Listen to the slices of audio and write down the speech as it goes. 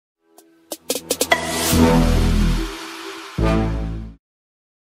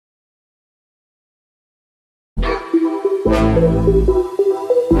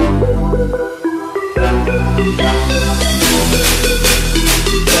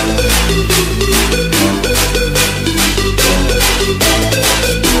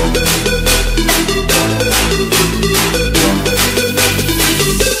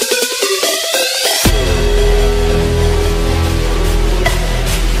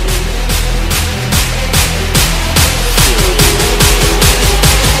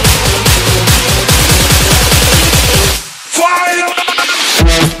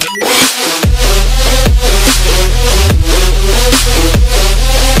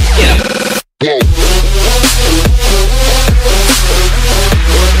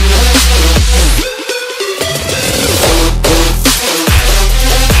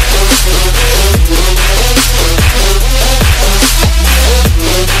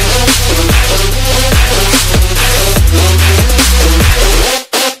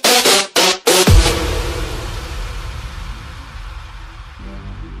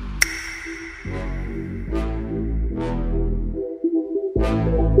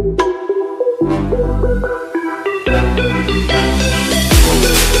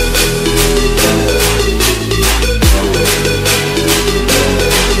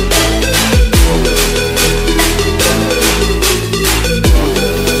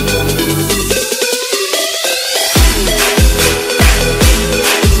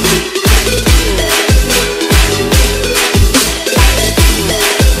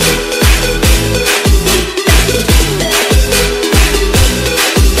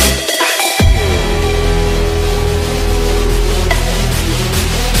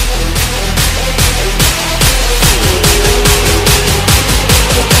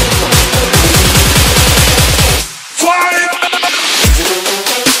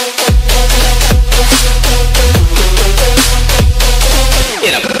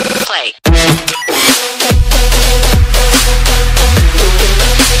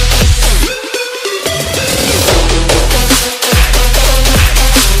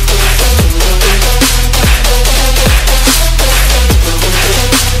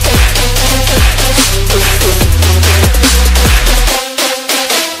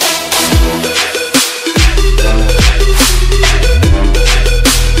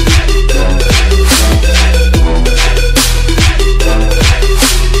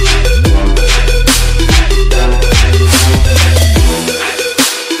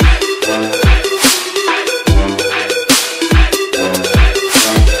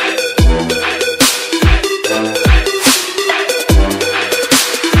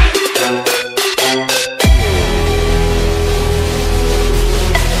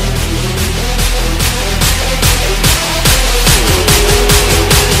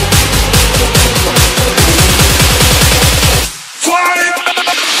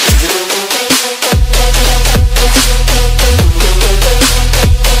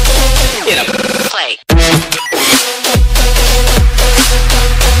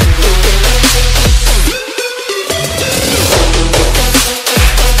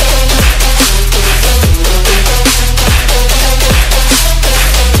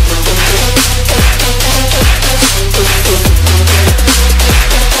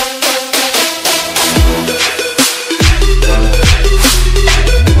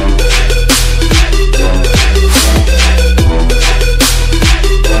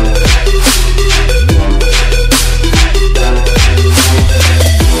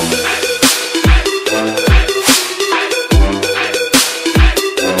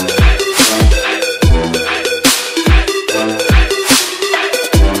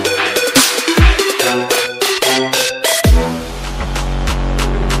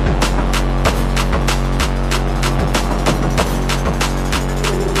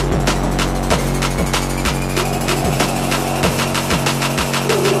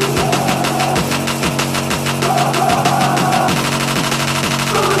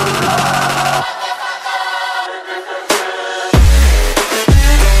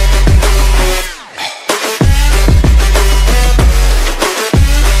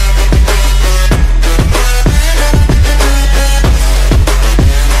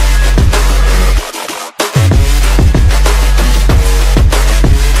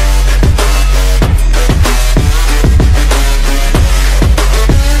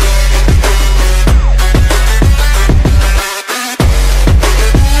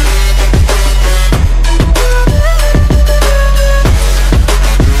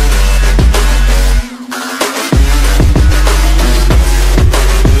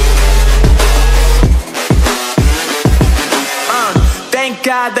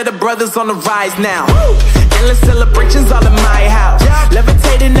that the brothers on the rise now. Endless celebrations all in my house.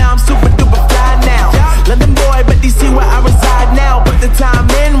 Levitating now, I'm super duper fly now. London boy, but DC where I reside now. Put the time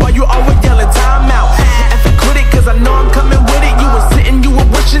in while you always yelling time out. And if you quit it, cause I know I'm coming with it. You were sitting, you were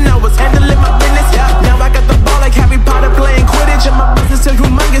wishing I was handling my business. Now I got the ball like Harry Potter playing Quidditch. And my business is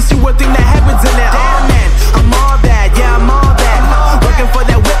humongous, you would think that happens in it. Damn man, I'm all that, yeah I'm all that. Working for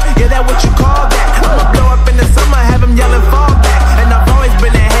that whip, yeah that what you call that. I'ma blow up in the summer, have him yelling fall back. And I've always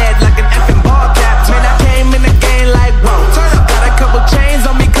been ahead like an effing ball cap. Man, I came in the game like whoa. Got a couple chains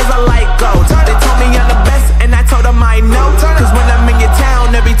on me cause I like gold. They told me I'm the best and I told them I know. Cause when I'm in your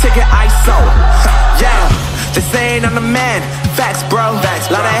town, every ticket I sold. Yeah, they saying I'm the man. Facts bro,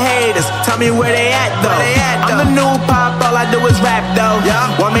 lot of haters, tell me where they at though. I'm the new pop, all I do is rap though.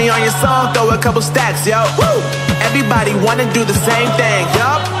 Want me on your song, throw a couple stacks, yo. Everybody wanna do the same thing,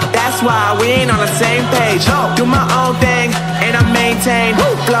 yup. That's why we ain't on the same page. Do my own thing, and I maintain.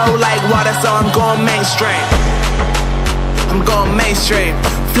 Flow like water, so I'm going mainstream. I'm going mainstream.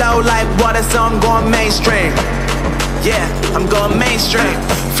 Flow like water, so I'm going mainstream. Yeah, I'm going mainstream.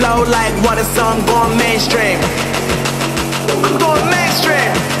 Flow like water, so I'm going mainstream. I'm going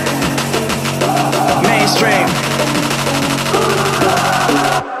mainstream. Mainstream.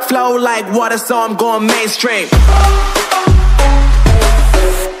 Flow like water, so I'm going mainstream.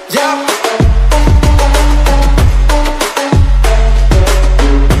 Yup.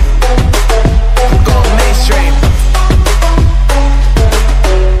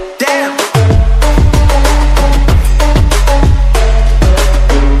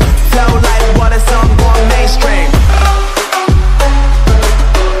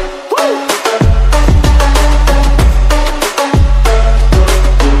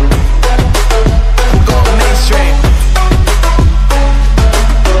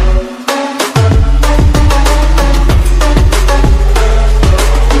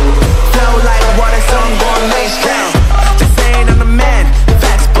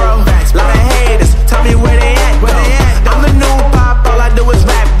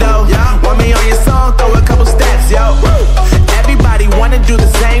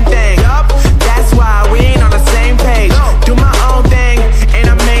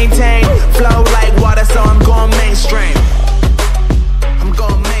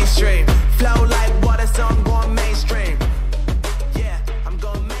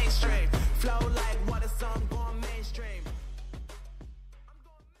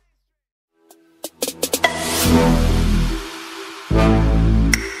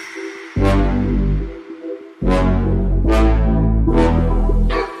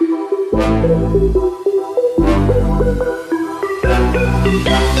 Thank you.